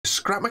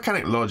Scrap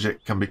mechanic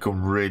logic can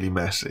become really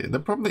messy. The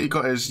problem that you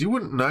got is you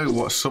wouldn't know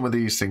what some of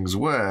these things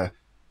were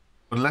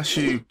unless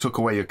you took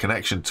away your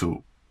connection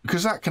tool,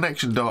 because that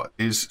connection dot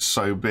is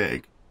so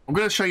big. I'm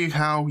going to show you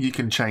how you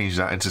can change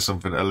that into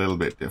something a little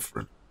bit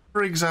different.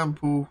 For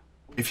example,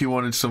 if you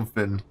wanted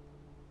something,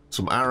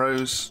 some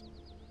arrows,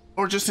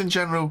 or just in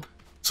general,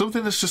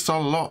 something that's just a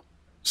lot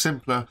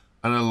simpler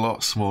and a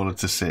lot smaller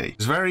to see.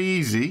 It's very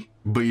easy,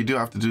 but you do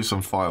have to do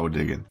some file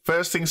digging.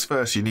 First things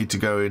first, you need to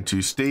go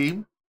into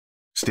Steam,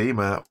 Steam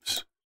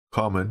Apps,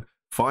 Common,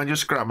 find your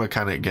Scrap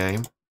Mechanic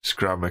game,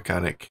 Scrap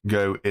Mechanic,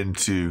 go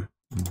into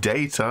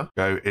Data,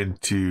 go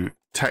into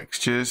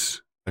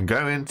Textures, and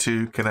go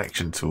into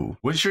Connection Tool.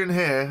 Once you're in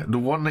here, the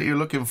one that you're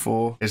looking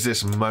for is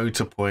this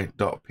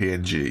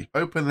motorpoint.png.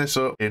 Open this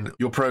up in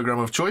your program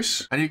of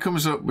choice, and it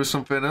comes up with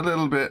something a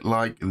little bit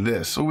like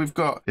this. All we've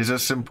got is a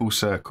simple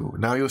circle.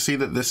 Now you'll see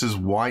that this is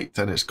white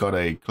and it's got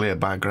a clear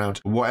background.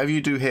 Whatever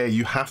you do here,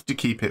 you have to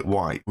keep it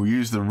white. We'll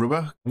use the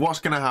rubber. What's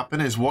going to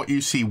happen is what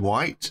you see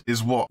white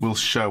is what will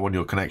show on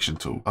your Connection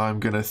Tool. I'm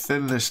going to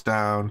thin this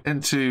down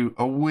into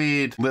a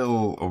weird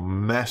little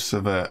mess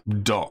of a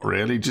dot,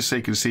 really, just so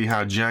you can see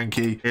how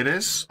janky it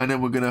is. And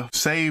then we're going to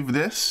save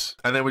this,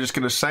 and then we're just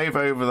going to save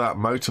over that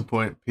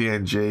motorpoint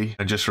PNG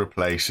and just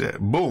replace it.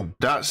 Boom,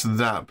 that's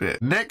that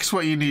bit. Next,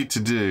 what you need to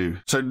do,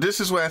 so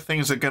this is where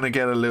things are going to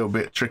get a little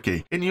bit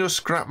tricky. In your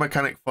Scrap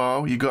Mechanic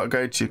file, you got to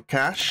go to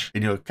cache.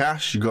 In your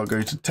cache, you got to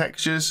go to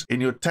textures. In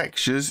your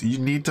textures, you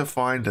need to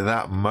find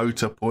that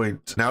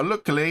motorpoint. Now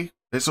luckily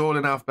it's all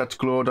in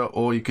alphabetical order,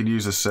 or you can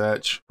use a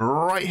search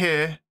right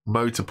here.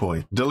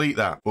 Motorpoint, delete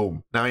that.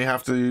 Boom. Now you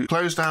have to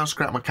close down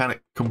Scrap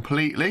Mechanic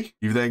completely.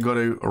 You've then got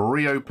to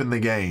reopen the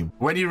game.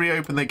 When you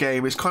reopen the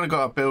game, it's kind of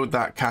got to build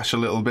that cache a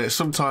little bit.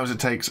 Sometimes it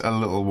takes a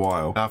little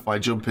while. Now if I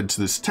jump into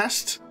this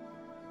test,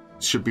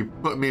 it should be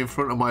putting me in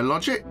front of my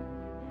logic.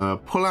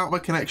 Pull out my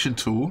Connection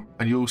Tool,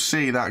 and you'll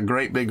see that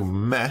great big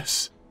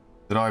mess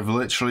that I've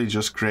literally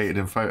just created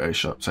in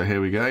Photoshop. So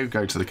here we go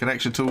to the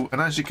Connection Tool, and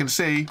as you can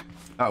see,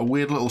 that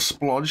weird little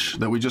splodge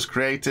that we just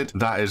created,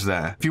 that is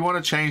there. If you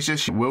want to change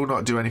this, you will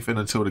not do anything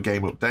until the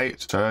game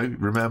updates. So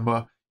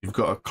remember, you've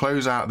got to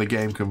close out the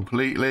game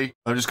completely.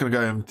 I'm just going to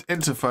go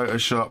into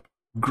Photoshop,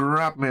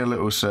 grab me a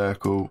little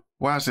circle,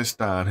 where's this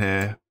down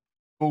here?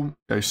 Boom,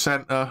 go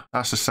center.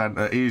 That's the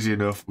center, easy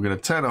enough. We're going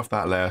to turn off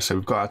that layer, so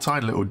we've got a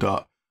tiny little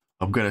dot.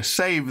 I'm going to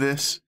save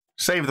this,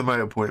 save the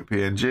motorpoint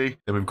PNG.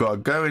 Then we've got to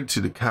go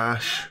into the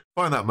cache,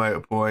 find that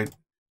motorpoint,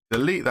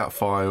 delete that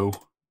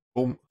file.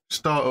 Boom.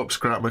 Start up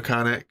Scrap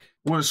Mechanic.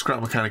 Once Scrap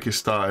Mechanic is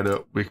started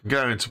up, we can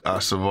go into our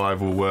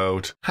survival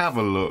world, have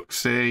a look,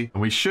 see, and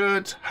we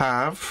should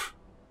have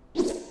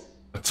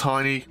a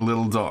tiny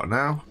little dot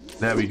now.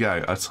 There we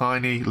go, a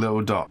tiny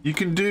little dot. You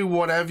can do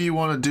whatever you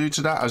want to do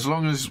to that, as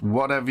long as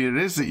whatever it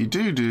is that you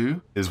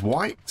do is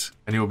white,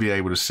 and you'll be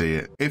able to see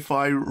it. If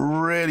I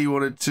really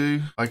wanted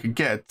to, I could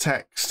get a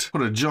text,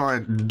 put a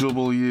giant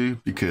W,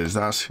 because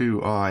that's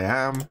who I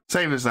am.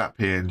 Save as that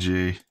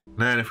PNG. And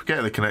then if we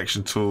get the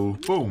Connection Tool,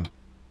 boom.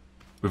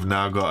 We've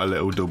now got a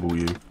little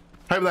W.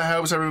 Hope that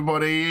helps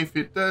everybody. If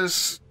it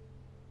does,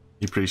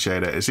 you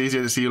appreciate it. It's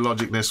easier to see your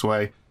logic this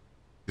way.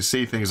 You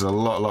see things a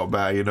lot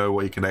better. You know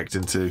what you're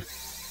connecting to.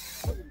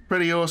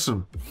 Pretty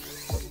awesome.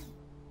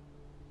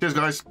 Cheers,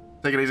 guys.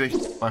 Take it easy.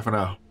 Bye for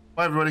now.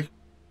 Bye, everybody.